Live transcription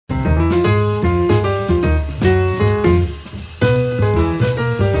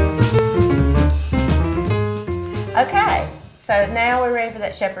So now we're ready for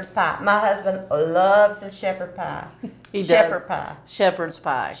that shepherd's pie. My husband loves his shepherd pie. He shepherd does. pie. Shepherd's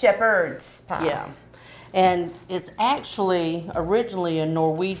pie. Shepherd's pie. Yeah. And it's actually originally a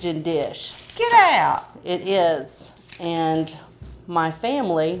Norwegian dish. Get out. It is. And my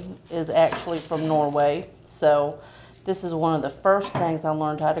family is actually from Norway. So this is one of the first things I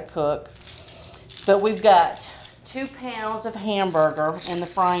learned how to cook. But we've got 2 pounds of hamburger in the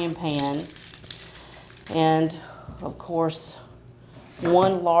frying pan. And of course,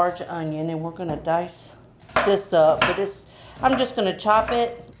 1 large onion. And we're going to dice this up. But I'm just going to chop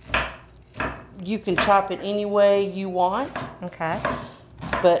it. You can chop it any way you want. Okay.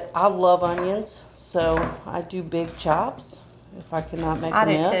 But I love onions, so I do big chops if I cannot make a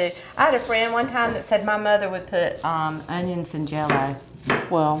mess. I do too. I had a friend one time that said my mother would put onions in Jell-O.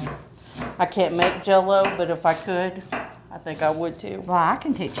 Well, I can't make Jell-O, but if I could, I think I would too. Well, I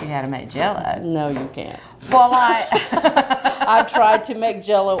can teach you how to make Jell-O. No, you can't. Well, I've tried to make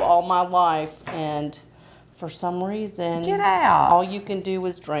Jell-O all my life, and for some reason, get out. All you can do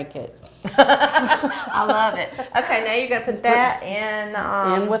is drink it. I love it. Okay, now you're going to put that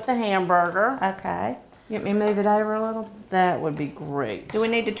in with the hamburger. Okay. You want me to move it over a little? That would be great. Do we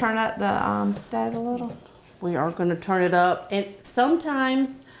need to turn up the stove a little? We are going to turn it up. And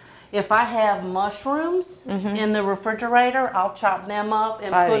sometimes, if I have mushrooms in the refrigerator, I'll chop them up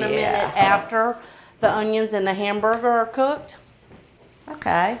and put them in it after the onions and the hamburger are cooked.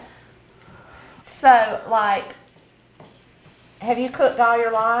 Okay. So, like, have you cooked all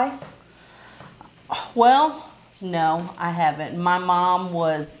your life? Well, no, I haven't. My mom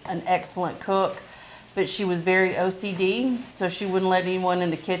was an excellent cook, but she was very OCD, so she wouldn't let anyone in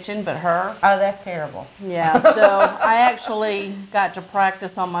the kitchen but her. Oh, that's terrible. Yeah, so I actually got to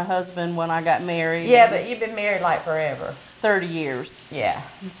practice on my husband when I got married. Yeah, but you've been married like forever. 30 years. Yeah.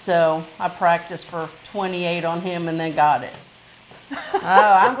 So I practiced for 28 on him and then got it. Oh,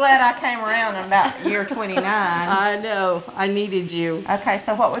 I'm glad I came around in about year 29. I know. I needed you. Okay,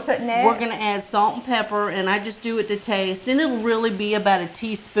 so what we put next? We're going to add salt and pepper, and I just do it to taste. And it'll really be about a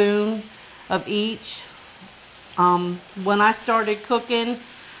teaspoon of each. When I started cooking,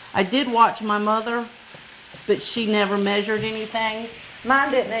 I did watch my mother, but she never measured anything.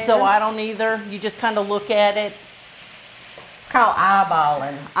 Mine didn't either. So I don't either. You just kind of look at it. It's called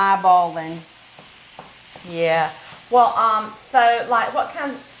eyeballing. Eyeballing. Yeah. Well, so like what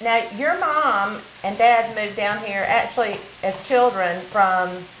kind, now your mom and dad moved down here actually as children from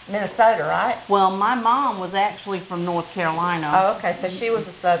Minnesota, right? Well, my mom was actually from North Carolina. Oh, okay, so she was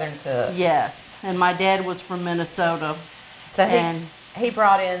a southern cook. Yes, and my dad was from Minnesota. So he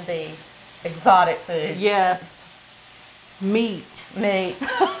brought in the exotic food. Yes, meat. Meat.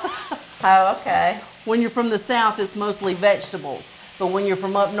 Oh, okay. When you're from the South, it's mostly vegetables, but when you're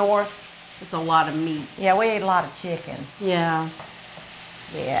from up north, it's a lot of meat. Yeah, we eat a lot of chicken. Yeah.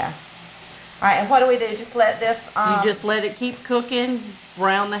 Yeah. All right, and what do we do? Just let this... You just let it keep cooking,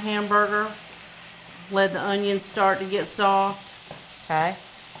 brown the hamburger, let the onions start to get soft. Okay.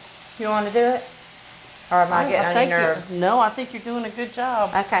 You want to do it? Or am I getting on your nerves? No, I think you're doing a good job.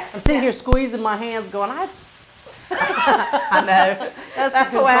 Okay. I'm sitting here squeezing my hands going, I know.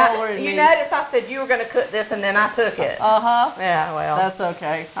 That's the way you notice I said you were going to cook this and then I took it. Uh-huh. Yeah, well. That's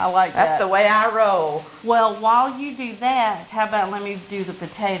okay. I like that. That's the way I roll. Well, while you do that, how about let me do the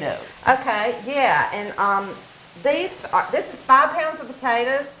potatoes? Okay, yeah. And this is 5 pounds of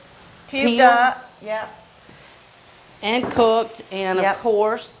potatoes. Cubed Peeled. up. Yep. And cooked. And Yep. of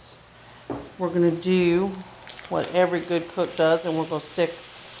course, we're going to do what every good cook does, and we're going to stick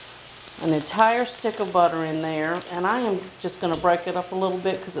an entire stick of butter in there, and I am just going to break it up a little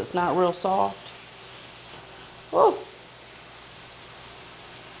bit because it's not real soft. Whoa.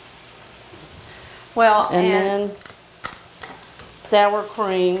 Well, and then sour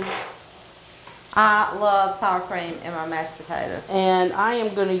cream. I love sour cream in my mashed potatoes. And I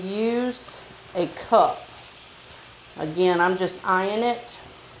am going to use a cup. Again, I'm just eyeing it,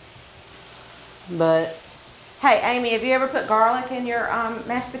 but... Hey, Amy, have you ever put garlic in your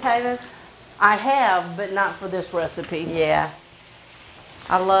mashed potatoes? I have, but not for this recipe. Yeah.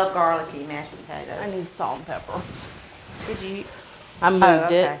 I love garlicky mashed potatoes. I need salt and pepper. Did you? I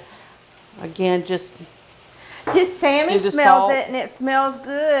moved it. Again, just Sammy do the smells salt, it and it smells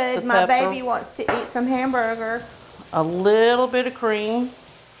good. the My pepper. baby wants to eat some hamburger. A little bit of cream.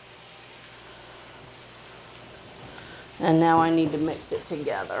 And now I need to mix it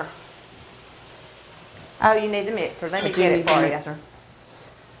together. Oh, you need the mixer. Let me I do get need it the for you. mixer.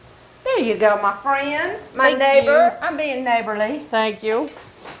 There you go, my friend. My Thank neighbor. you. I'm being neighborly. Thank you.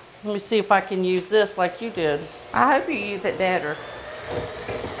 Let me see if I can use this like you did. I hope you use it better.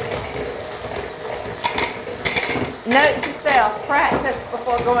 Note to self, practice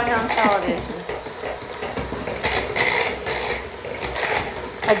before going on television.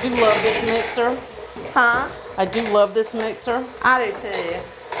 I do love this mixer. Huh? I do love this mixer. I do too.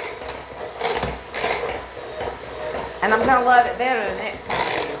 And I'm gonna love it better the next time.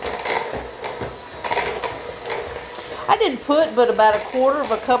 I did put but about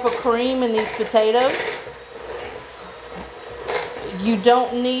 1/4 cup of cream in these potatoes. You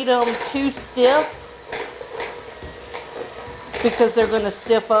don't need them too stiff because they're going to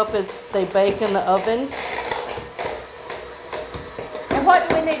stiff up as they bake in the oven. And what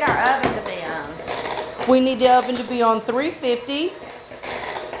do we need our oven to be on? We need the oven to be on 350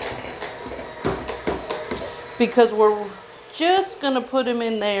 because we're just going to put them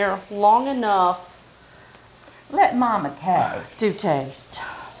in there long enough Let Mama taste. to taste.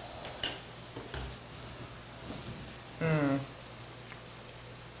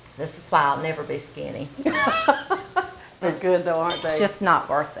 This is why I'll never be skinny. They're good though, aren't they? Just not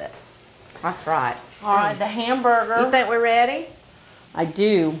worth it. That's right. All right, the hamburger. You think we're ready? I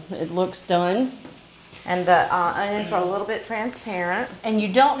do. It looks done. And the onions are a little bit transparent. And you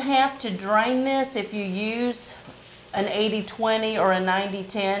don't have to drain this if you use an 80-20 or a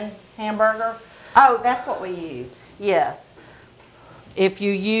 90-10 hamburger. Oh, that's what we used. Yes. If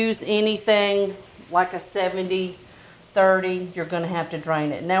you use anything like a 70-30, you're going to have to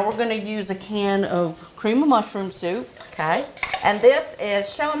drain it. Now we're going to use a can of cream of mushroom soup. Okay. And this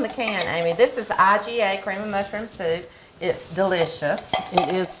is, show them the can, Amy. This is IGA cream of mushroom soup. It's delicious.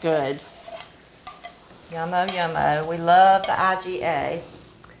 It is good. Yummo, yummo. We love the IGA.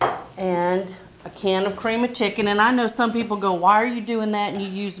 And a can of cream of chicken. And I know some people go, why are you doing that and you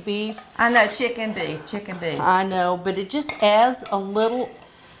use beef? I know, chicken beef, chicken beef. I know, but it just adds a little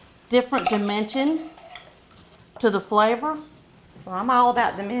different dimension to the flavor. Well, I'm all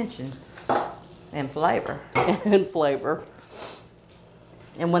about dimension and flavor. And flavor.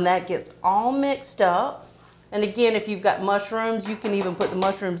 And when that gets all mixed up, and again, if you've got mushrooms, you can even put the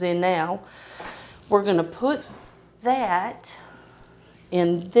mushrooms in now. We're going to put that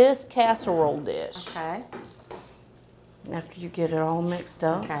in this casserole dish. Okay. After you get it all mixed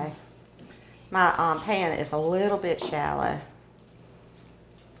up. Okay. My pan is a little bit shallow.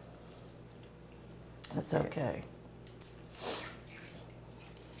 That's okay.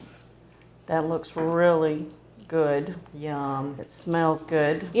 That looks really good. Yum. It smells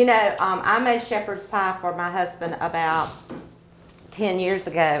good. You know, I made shepherd's pie for my husband about 10 years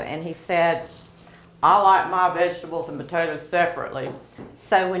ago, and he said, I like my vegetables and potatoes separately.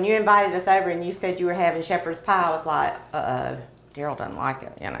 So when you invited us over and you said you were having shepherd's pie, I was like, uh-oh, Daryl doesn't like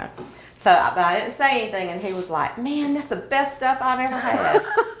it, you know. So, but I didn't say anything, and he was like, man, that's the best stuff I've ever had.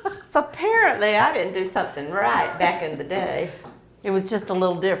 So apparently I didn't do something right back in the day. It was just a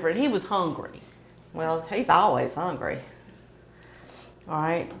little different. He was hungry. Well, he's always hungry. All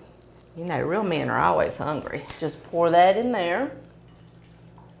right. You know, real men are always hungry. Just pour that in there.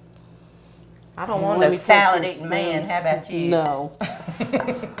 I don't want no salad-eating man. How about you? No.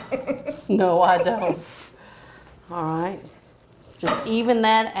 No, I don't. All right. Just even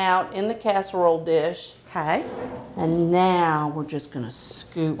that out in the casserole dish. Okay. And now we're just going to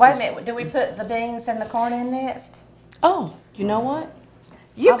scoop. Wait a minute. Do we put the beans and the corn in next? Oh, you know what?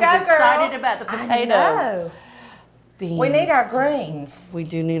 You I go, was excited girl. about the I potatoes. know. Beans. We need our greens. We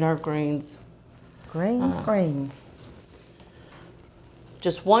do need our greens. Greens.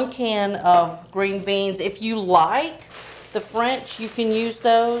 Just 1 can of green beans. If you like the French, you can use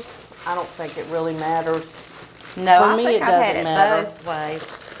those. I don't think it really matters. No, For I me, think it I've doesn't had it matter. both ways.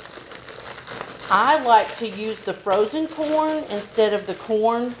 I like to use the frozen corn instead of the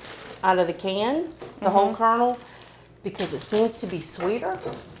corn out of the can, the whole kernel, because it seems to be sweeter.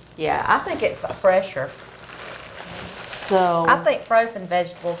 Yeah, I think it's fresher. So I think frozen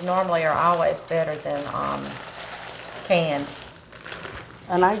vegetables normally are always better than canned.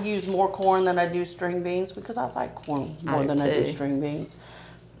 and I use more corn than I do string beans because I like corn more than I do too. string beans.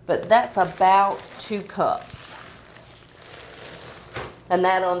 But that's about 2 cups. And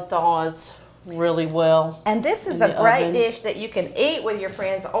that unthaws really well. And this is in a the great oven. dish that you can eat with your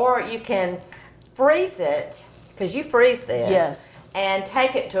friends, or you can freeze it, because you freeze this. Yes. And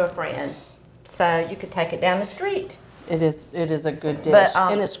take it to a friend. So you could take it down the street. It is a good dish. But,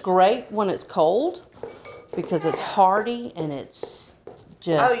 and it's great when it's cold because it's hearty and it's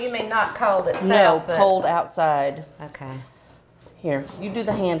just... Oh, you mean not cold itself? No, but, cold outside. Okay. Here, you do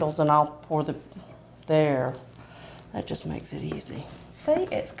the handles and I'll pour the... There. That just makes it easy. See,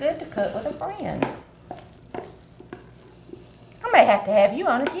 it's good to cook with a friend. I may have to have you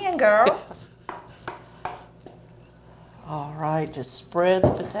on again, girl. All right, just spread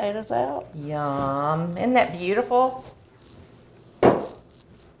the potatoes out. Yum. Isn't that beautiful?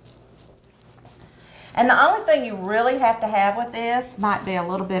 And the only thing you really have to have with this might be a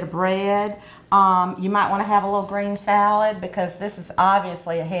little bit of bread. You might want to have a little green salad because this is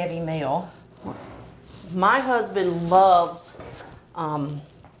obviously a heavy meal. My husband loves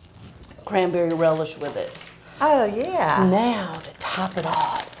cranberry relish with it. Oh, yeah. Now to top it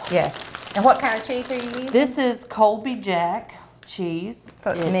off. Yes. And what kind of cheese are you using? This is Colby Jack cheese.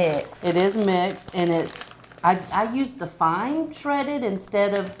 So it's mixed. It is mixed, and it's, I use the fine shredded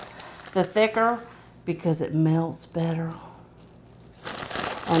instead of the thicker because it melts better.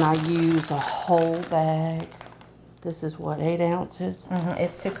 And I use a whole bag. This is what, 8 ounces?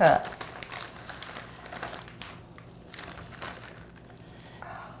 It's 2 cups.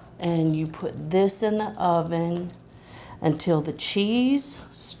 And you put this in the oven until the cheese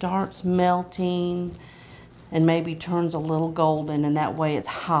starts melting and maybe turns a little golden, and that way it's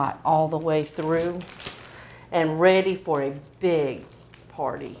hot all the way through and ready for a big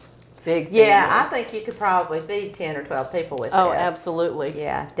party. Big family. Yeah, I think you could probably feed 10 or 12 people with this. Oh, absolutely.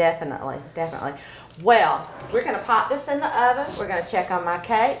 Yeah, definitely, definitely. Well, we're going to pop this in the oven. We're going to check on my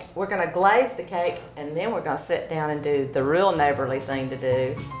cake. We're going to glaze the cake, and then we're going to sit down and do the real neighborly thing to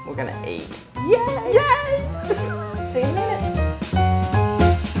do. We're going to eat. Yay! Yay!